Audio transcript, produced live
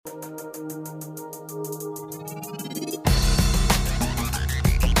Hello,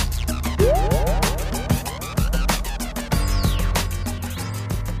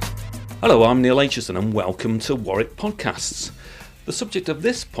 I'm Neil Aitchison and welcome to Warwick Podcasts. The subject of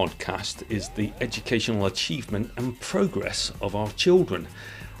this podcast is the educational achievement and progress of our children.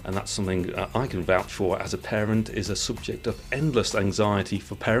 And that's something I can vouch for as a parent, is a subject of endless anxiety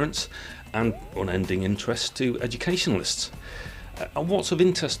for parents and unending interest to educationalists. And what's of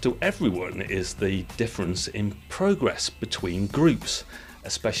interest to everyone is the difference in progress between groups,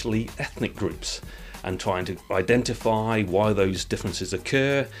 especially ethnic groups, and trying to identify why those differences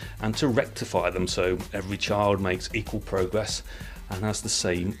occur and to rectify them so every child makes equal progress and has the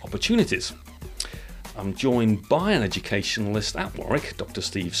same opportunities. I'm joined by an educationalist at Warwick, Dr.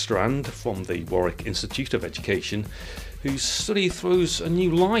 Steve Strand from the Warwick Institute of Education, whose study throws a new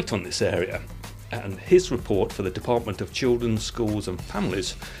light on this area. And his report for the Department of Children, Schools and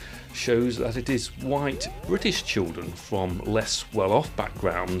Families shows that it is white British children from less well-off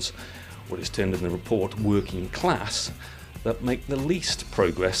backgrounds, what is termed in the report working class, that make the least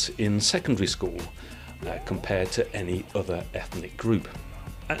progress in secondary school compared to any other ethnic group.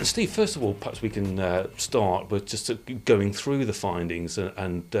 And Steve, first of all, perhaps we can start with just going through the findings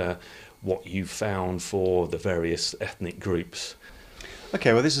and what you found for the various ethnic groups.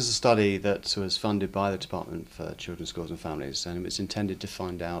 Okay, well, this is a study that was funded by the Department for Children, Schools and Families, and it was intended to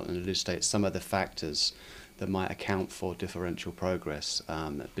find out and elucidate some of the factors that might account for differential progress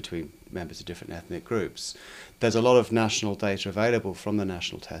between members of different ethnic groups. There's a lot of national data available from the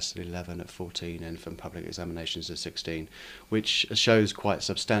national tests at 11, at 14 and from public examinations at 16, which shows quite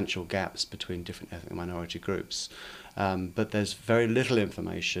substantial gaps between different ethnic minority groups. But there's very little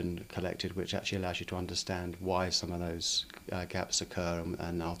information collected which actually allows you to understand why some of those gaps occur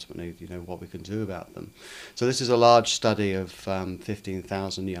and ultimately, what we can do about them. So this is a large study of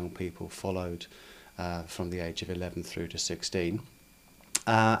 15,000 young people followed from the age of 11 through to 16.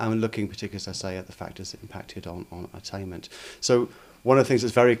 And looking particularly, as I say, at the factors that impacted on attainment. So one of the things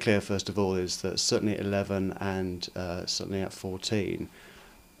that's very clear, first of all, is that certainly at 11 and certainly at 14,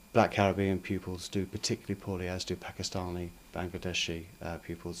 Black Caribbean pupils do particularly poorly, as do Pakistani, Bangladeshi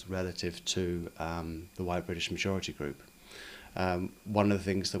pupils relative to the white British majority group. One of the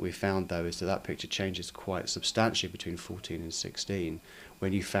things that we found, though, is that picture changes quite substantially between 14 and 16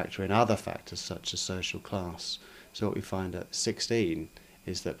 when you factor in other factors such as social class. So what we find at 16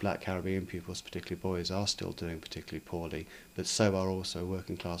 is that Black Caribbean pupils, particularly boys, are still doing particularly poorly, but so are also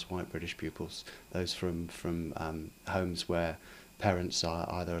working class white British pupils, those from homes where parents are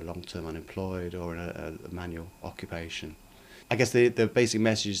either long-term unemployed or in a manual occupation. I guess the basic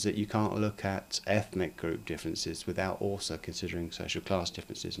message is that you can't look at ethnic group differences without also considering social class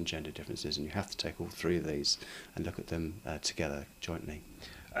differences and gender differences, and you have to take all three of these and look at them together jointly.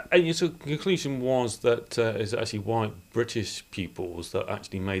 And your conclusion was that it's actually white British pupils that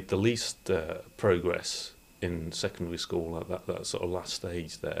actually made the least progress in secondary school at that sort of last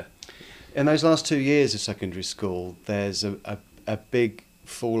stage there. In those last 2 years of secondary school, there's a big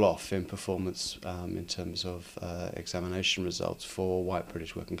fall off in performance in terms of examination results for white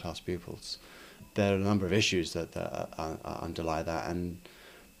British working class pupils. There are a number of issues that underlie that, and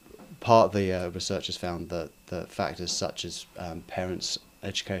part of the research has found that factors such as parents'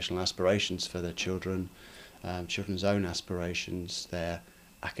 educational aspirations for their children, children's own aspirations, their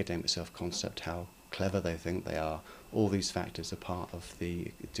academic self-concept, how clever they think they are, all these factors are part of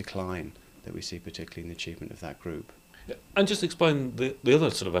the decline that we see particularly in the achievement of that group. And just explain the other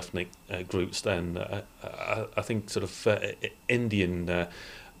sort of ethnic groups then. I think sort of Indian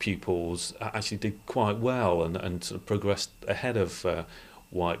pupils actually did quite well and sort of progressed ahead of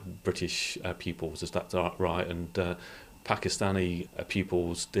white British pupils, is that right? And Pakistani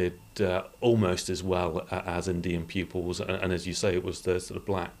pupils did almost as well as Indian pupils, and as you say, it was the sort of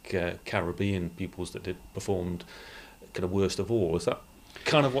Black Caribbean pupils that performed kind of worst of all. Is that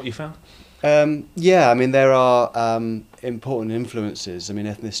kind of what you found? Yeah, I mean, there are important influences. I mean,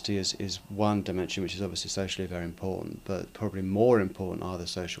 ethnicity is one dimension, which is obviously socially very important, but probably more important are the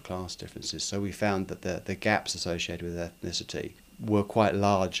social class differences. So we found that the gaps associated with ethnicity were quite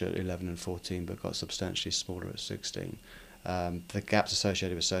large at 11 and 14, but got substantially smaller at 16. The gaps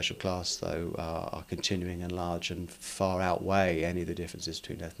associated with social class, though, are continuing and large and far outweigh any of the differences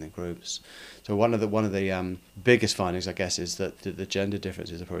between ethnic groups. So one of the biggest findings, I guess, is that the gender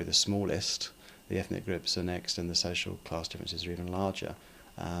differences are probably the smallest. The ethnic groups are next, and the social class differences are even larger.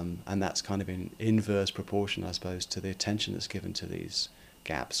 And that's kind of in inverse proportion, I suppose, to the attention that's given to these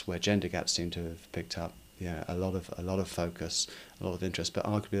gaps, where gender gaps seem to have picked up a lot of focus, a lot of interest, but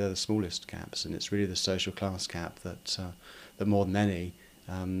arguably they're the smallest gaps, and it's really the social class gap that more than any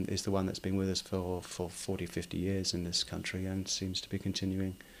is the one that's been with us for 40, 50 years in this country and seems to be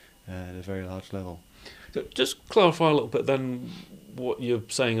continuing at a very large level. So just clarify a little bit then what you're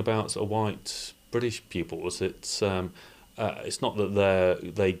saying about sort of white British pupils. It's not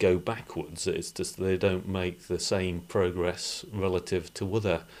that they go backwards, it's just they don't make the same progress relative to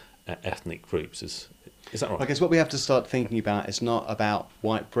other ethnic groups. Is that right? I guess what we have to start thinking about is not about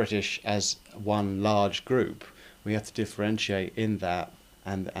white British as one large group. We have to differentiate in that,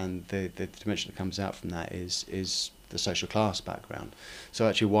 and the dimension that comes out from that is the social class background. So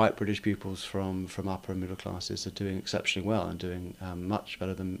actually white British pupils from upper and middle classes are doing exceptionally well and doing much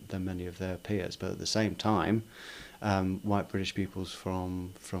better than many of their peers. But at the same time, white British pupils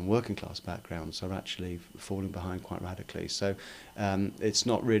from working class backgrounds are actually falling behind quite radically. So it's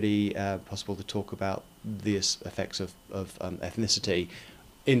not really possible to talk about the effects of ethnicity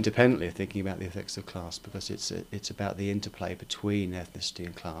independently of thinking about the effects of class, because it's about the interplay between ethnicity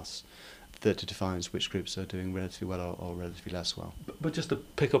and class that defines which groups are doing relatively well or relatively less well. But just to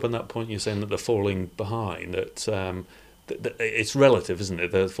pick up on that point, you're saying that they're falling behind, that it's relative, isn't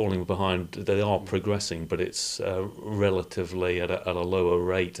it? They're falling behind, they are progressing, but it's relatively at a lower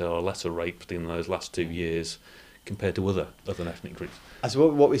rate or a lesser rate, particularly in those last 2 years, compared to other ethnic groups. So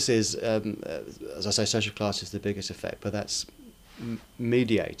what we see is, as I say, social class is the biggest effect, but that's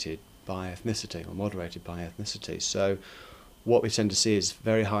mediated by ethnicity or moderated by ethnicity. So what we tend to see is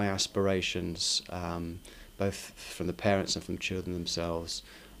very high aspirations, both from the parents and from children themselves,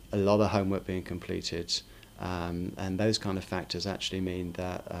 a lot of homework being completed, and those kind of factors actually mean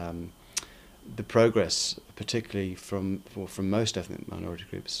that the progress, particularly from most ethnic minority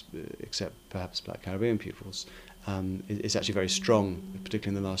groups, except perhaps Black Caribbean pupils, is actually very strong,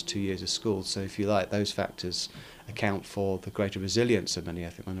 particularly in the last 2 years of school. So if you like, those factors account for the greater resilience of many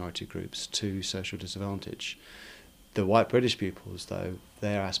ethnic minority groups to social disadvantage. The white British pupils, though,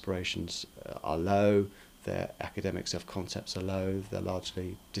 their aspirations are low, their academic self-concepts are low, they're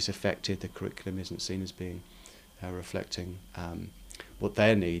largely disaffected, the curriculum isn't seen as being reflecting what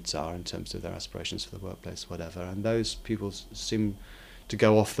their needs are in terms of their aspirations for the workplace, whatever. And those pupils seem to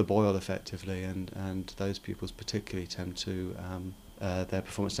go off the boil effectively, and those pupils particularly tend to, their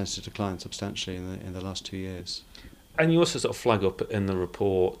performance tends to decline substantially in the last 2 years. And you also sort of flag up in the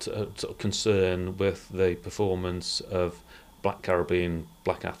report sort of concern with the performance of Black Caribbean,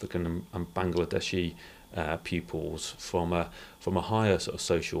 Black African and Bangladeshi pupils from a higher sort of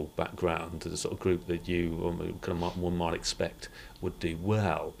social background, the sort of group that one might expect would do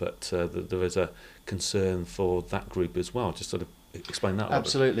well, but there is a concern for that group as well. Just sort of explain that a little bit.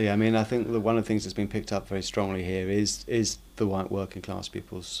 Absolutely. I mean, I think that one of the things that's been picked up very strongly here is the white working class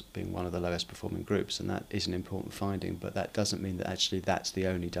pupils being one of the lowest performing groups, and that is an important finding, but that doesn't mean that actually that's the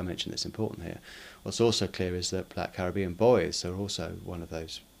only dimension that's important here. What's also clear is that Black Caribbean boys are also one of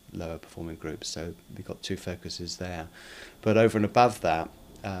those lower performing groups, so we've got two focuses there. But over and above that,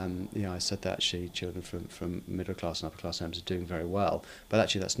 I said that actually children from middle class and upper class homes are doing very well, but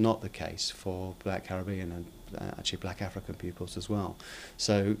actually that's not the case for Black Caribbean and actually Black African pupils as well.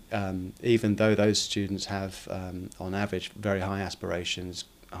 So even though those students have on average very high aspirations,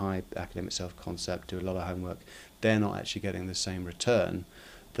 high academic self-concept, do a lot of homework, they're not actually getting the same return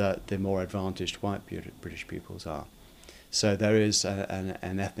that the more advantaged white British pupils are. So there is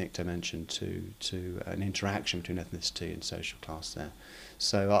an ethnic dimension to an interaction between ethnicity and social class there.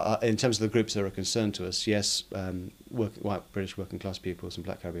 So in terms of the groups that are a concern to us, yes, white British working class pupils and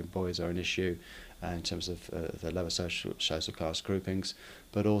Black Caribbean boys are an issue in terms of the lower social class groupings,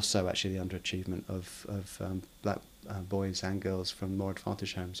 but also actually the underachievement of black boys and girls from more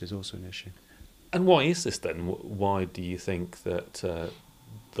advantaged homes is also an issue. And why is this then? Why do you think that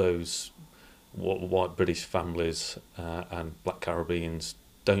those white British families and Black Caribbeans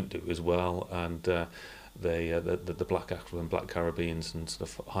don't do as well, and the Black African, Black Caribbeans and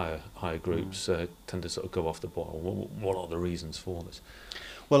sort of higher groups tend to sort of go off the boil? What are the reasons for this?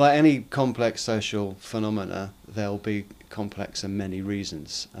 Well, like any complex social phenomena, there'll be complex and many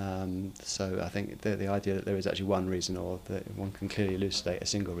reasons. So I think the idea that there is actually one reason, or that one can clearly elucidate a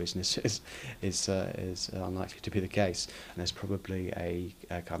single reason, is unlikely to be the case. And there's probably a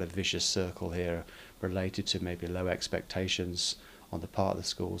kind of vicious circle here related to maybe low expectations on the part of the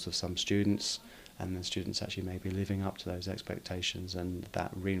schools of some students, and the students actually may be living up to those expectations, and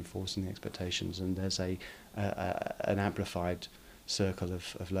that reinforcing the expectations, and there's an amplified circle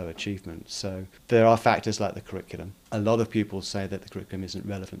of low achievement. So there are factors like the curriculum. A lot of people say that the curriculum isn't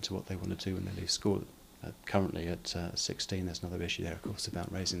relevant to what they want to do when they leave school currently at 16. There's another issue there, of course,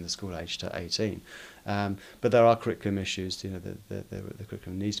 about raising the school age to 18. But there are curriculum issues. You know, the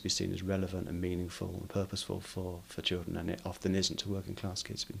curriculum needs to be seen as relevant and meaningful and purposeful for children, and it often isn't to working class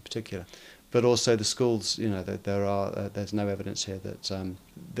kids in particular. But also the schools, you know, there's no evidence here that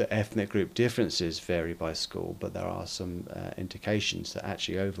the ethnic group differences vary by school, but there are some indications that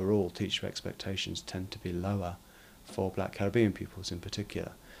actually overall teacher expectations tend to be lower for Black Caribbean pupils in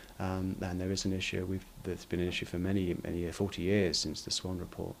particular. And there is an issue, there's been an issue for many 40 years since the Swan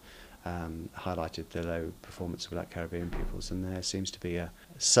report highlighted the low performance of Black Caribbean pupils, and there seems to be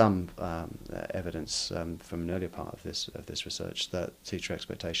some evidence from an earlier part of this research that teacher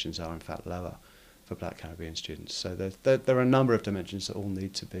expectations are in fact lower for Black Caribbean students. So there are a number of dimensions that all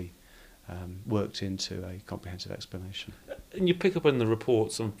need to be worked into a comprehensive explanation. And you pick up in the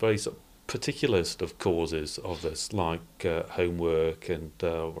report some very sort of particular sort of causes of this, like homework and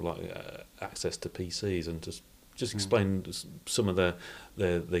access to PCs, and just explain some of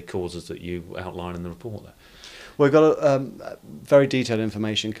the causes that you outline in the report there. Well, we've got very detailed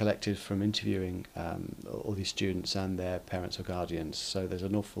information collected from interviewing all these students and their parents or guardians, so there's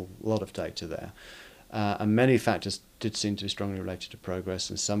an awful lot of data there. And many factors did seem to be strongly related to progress,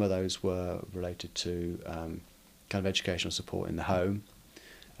 and some of those were related to kind of educational support in the home,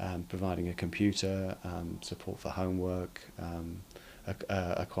 providing a computer, support for homework,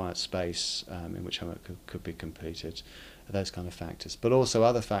 a quiet space in which homework could be completed, those kind of factors. But also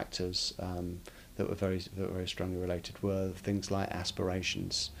other factors that were very strongly related were things like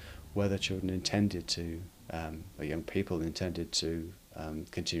aspirations, whether children intended to, or young people intended to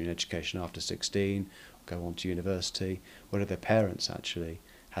continue in education after 16, go on to university, whether their parents actually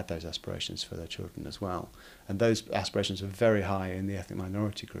had those aspirations for their children as well. And those aspirations were very high in the ethnic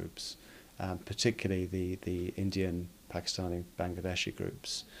minority groups, particularly the Indian, Pakistani, Bangladeshi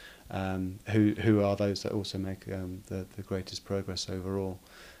groups, who are those that also make the greatest progress overall.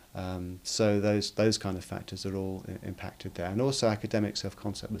 So those kind of factors are all impacted there. And also academic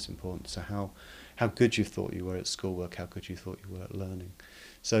self-concept was important. So how good you thought you were at schoolwork, how good you thought you were at learning.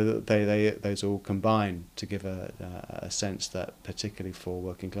 So those all combine to give a sense that, particularly for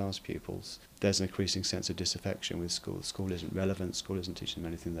working class pupils, there's an increasing sense of disaffection with school. School isn't relevant, school isn't teaching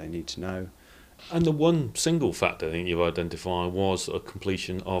them anything they need to know. And the one single factor I think you've identified was a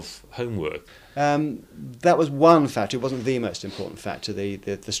completion of homework. That was one factor. It wasn't the most important factor.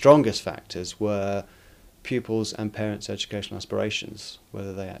 The strongest factors were pupils' and parents' educational aspirations,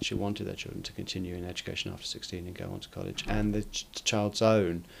 whether they actually wanted their children to continue in education after 16 and go on to college, and the child's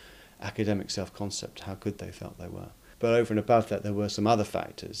own academic self-concept, how good they felt they were. But over and above that, there were some other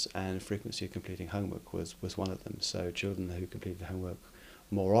factors, and frequency of completing homework was one of them. So children who completed homework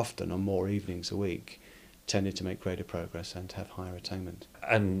more often, on more evenings a week, tended to make greater progress and to have higher attainment.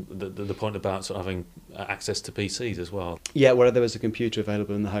 And the point about sort of having access to PCs as well. Yeah, whether there was a computer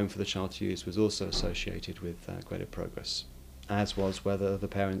available in the home for the child to use was also associated with greater progress, as was whether the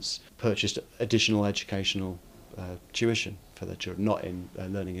parents purchased additional educational tuition for their children, not in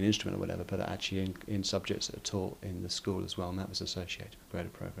learning an instrument or whatever, but actually in subjects that are taught in the school as well, and that was associated with greater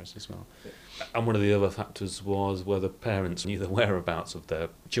progress as well. And one of the other factors was whether parents knew the whereabouts of their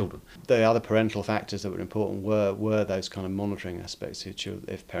children. The other parental factors that were important were those kind of monitoring aspects.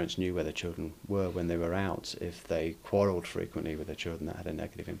 If parents knew where their children were when they were out, if they quarrelled frequently with their children, that had a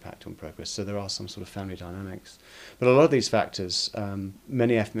negative impact on progress. So there are some sort of family dynamics. But a lot of these factors,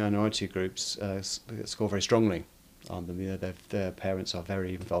 many ethnic minority groups score very strongly on them. You know, their parents are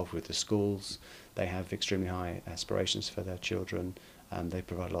very involved with the schools, they have extremely high aspirations for their children, and they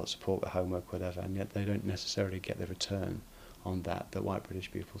provide a lot of support with homework, whatever, and yet they don't necessarily get the return on that white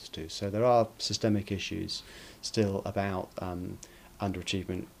British pupils do. So there are systemic issues still about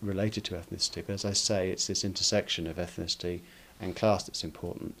underachievement related to ethnicity, but as I say, it's this intersection of ethnicity and class that's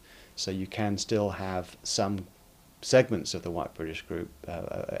important. So you can still have some segments of the white British group,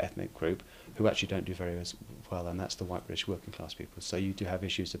 ethnic group, who actually don't do very well, and that's the white British working class people. So you do have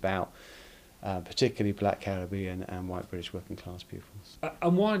issues about particularly Black Caribbean and white British working class pupils.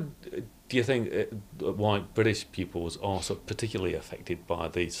 And why do you think white British pupils are sort of particularly affected by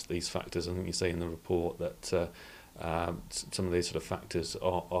these factors? I think you say in the report that some of these sort of factors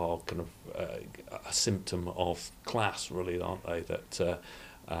are kind of a symptom of class, really, aren't they?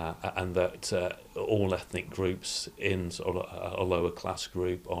 And that all ethnic groups in sort of a lower class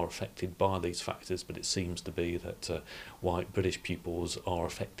group are affected by these factors, but it seems to be that white British pupils are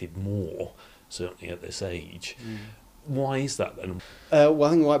affected more, certainly at this age. Why is that then? Well, I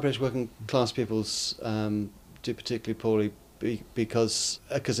think white British working class pupils do particularly poorly because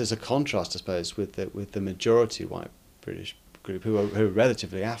there's a contrast, I suppose, with the majority white British group who are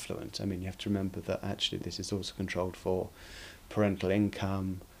relatively affluent. I mean, you have to remember that actually this is also controlled for parental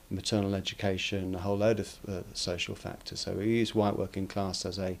income, maternal education, a whole load of social factors. So we use white working class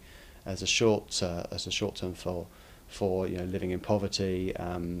as a short term for living in poverty,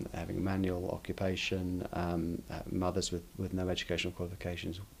 having manual occupation, mothers with no educational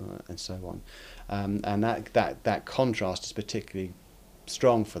qualifications, and so on. And that contrast is particularly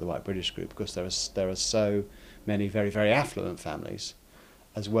strong for the white British group because there are so many very, very affluent families,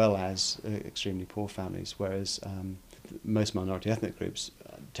 as well as extremely poor families, whereas most minority ethnic groups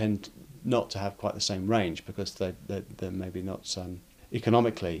tend not to have quite the same range because they're maybe not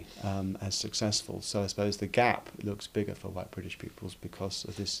economically as successful. So I suppose the gap looks bigger for white British pupils because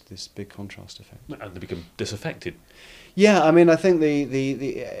of this big contrast effect. And they become disaffected. Yeah, I mean, I think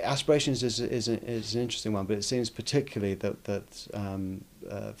the aspirations is an interesting one, but it seems particularly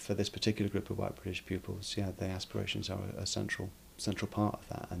that for this particular group of white British pupils, the aspirations are a central part of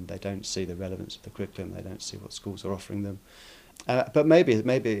that, and they don't see the relevance of the curriculum. They don't see what schools are offering them. But maybe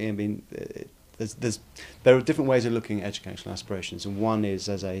I mean, there are different ways of looking at educational aspirations, and one is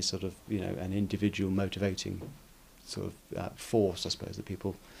as a sort of an individual motivating sort of force, I suppose, that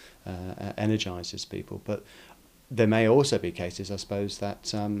people energises people. But there may also be cases, I suppose,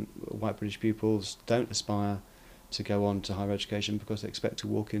 that white British pupils don't aspire to go on to higher education because they expect to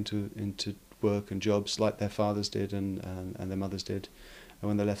walk into work and jobs like their fathers did and their mothers did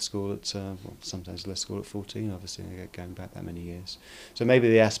when they left school at sometimes left school at 14, obviously going back that many years. So maybe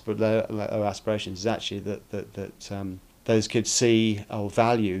the low aspirations is actually that those kids see or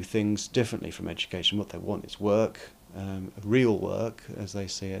value things differently from education. What they want is work, real work as they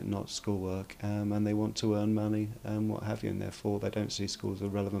see it, not schoolwork, and they want to earn money and what have you, and therefore they don't see school as a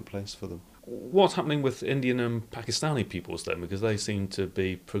relevant place for them. What's happening with Indian and Pakistani pupils then? Because they seem to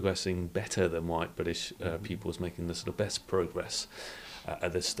be progressing better than white British pupils, making the sort of best progress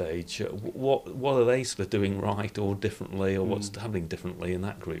at this stage. What are they sort of doing right or differently, or what's happening differently in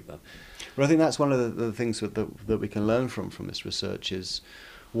that group then? Well, I think that's one of the things that we can learn from this research is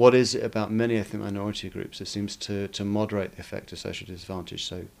what is it about many ethnic minority groups that seems to moderate the effect of social disadvantage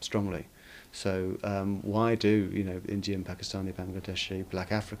so strongly. So why do Indian, Pakistani, Bangladeshi,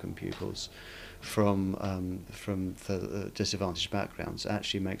 Black African pupils from disadvantaged backgrounds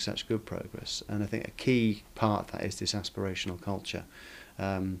actually make such good progress? And I think a key part of that is this aspirational culture.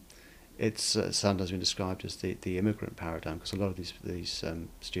 It's sometimes been described as the immigrant paradigm because a lot of these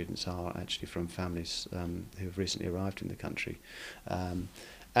students are actually from families who have recently arrived in the country.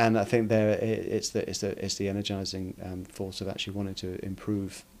 And I think it's the energising force of actually wanting to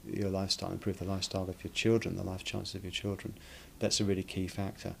improve your lifestyle, improve the lifestyle of your children, the life chances of your children. That's a really key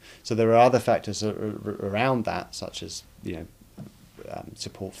factor. So there are other factors around that, such as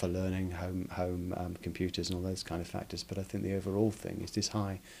support for learning, home computers, and all those kind of factors. But I think the overall thing is this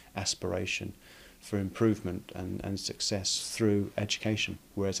high aspiration for improvement and success through education.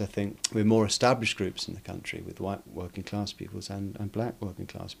 Whereas I think with more established groups in the country, with white working class pupils and black working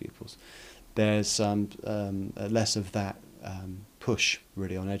class pupils, there's less of that push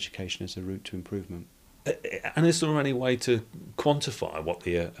really on education as a route to improvement. And is there any way to quantify what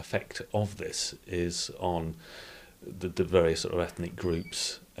the effect of this is on the various sort of ethnic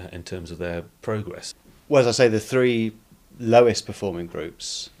groups in terms of their progress? Well, as I say, the three lowest performing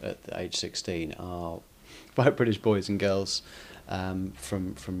groups at age 16 are white British boys and girls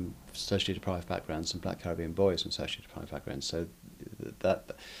from socially deprived backgrounds and Black Caribbean boys from socially deprived backgrounds. So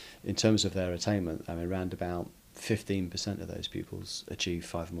that, in terms of their attainment, I mean, around about 15% of those pupils achieve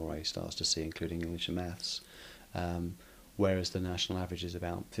 5 or more A stars to C, including English and maths, whereas the national average is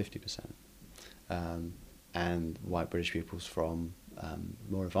about 50%. And white British pupils from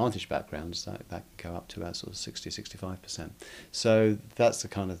more advantaged backgrounds, that can go up to about sort of 60-65%. So that's the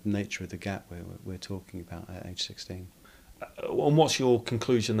kind of nature of the gap we're talking about at age 16. And what's your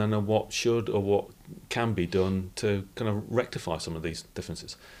conclusion then of what should or what can be done to kind of rectify some of these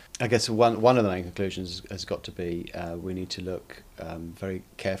differences? I guess one of the main conclusions has got to be we need to look very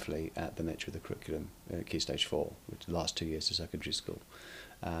carefully at the nature of the curriculum at Key Stage 4, which is the last 2 years of secondary school.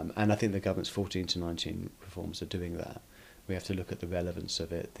 And I think the government's 14 to 19 reforms are doing that. We have to look at the relevance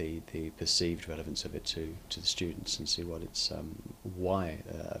of it, the perceived relevance of it to the students, and see what it's why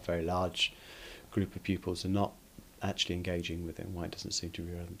a very large group of pupils are not actually engaging with it, and why it doesn't seem to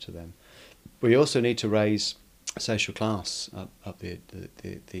be relevant to them. We also need to raise social class up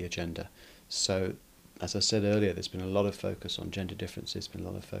the agenda. So, as I said earlier, there's been a lot of focus on gender differences, been a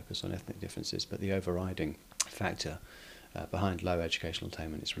lot of focus on ethnic differences, but the overriding factor behind low educational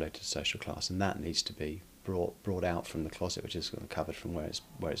attainment is related to social class, and that needs to be brought out from the closet, which is covered from where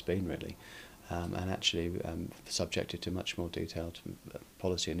it's been really, and actually subjected to much more detailed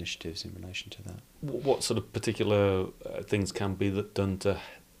policy initiatives in relation to that. What sort of particular things can be done to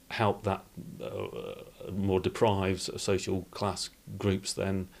help that more deprived social class groups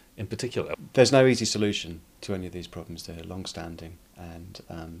then in particular? There's no easy solution to any of these problems. They're long-standing and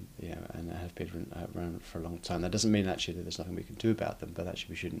and have been around for a long time. That doesn't mean actually that there's nothing we can do about them, but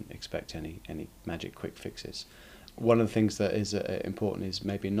actually we shouldn't expect any magic quick fixes. One of the things that is important is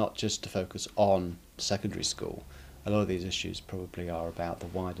maybe not just to focus on secondary school. A lot of these issues probably are about the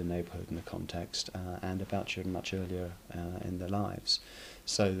wider neighbourhood and the context, and about children much earlier in their lives.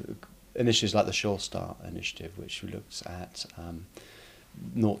 So initiatives like the Sure Start initiative, which looks at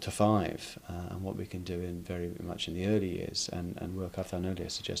 0 to 5 and what we can do in very much in the early years, and work I've done earlier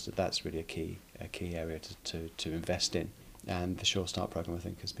suggests that that's really a key area to invest in. And the Sure Start programme, I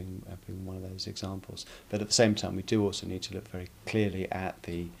think, has been one of those examples. But at the same time, we do also need to look very clearly at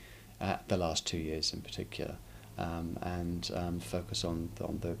the last 2 years in particular, and focus on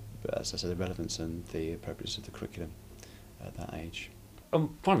the, as I said, the relevance and the appropriateness of the curriculum at that age.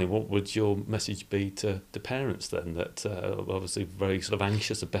 Finally, what would your message be to parents then that are obviously very sort of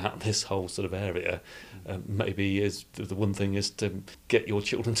anxious about this whole sort of area? Maybe is the one thing is to get your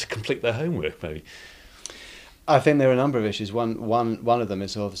children to complete their homework, maybe. I think there are a number of issues. One of them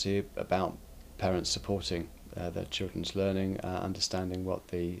is obviously about parents supporting their children's learning, understanding what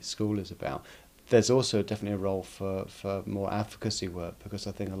the school is about. There's also definitely a role for more advocacy work, because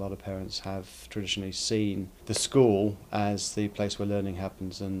I think a lot of parents have traditionally seen the school as the place where learning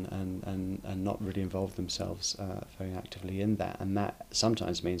happens and not really involved themselves very actively in that. And that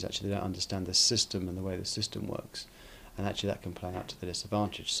sometimes means actually they don't understand the system and the way the system works. And actually that can play out to the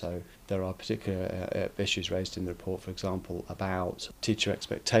disadvantage. So there are particular issues raised in the report, for example, about teacher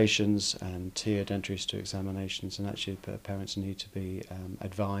expectations and tiered entries to examinations, and actually parents need to be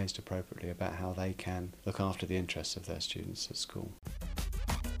advised appropriately about how they can look after the interests of their students at school.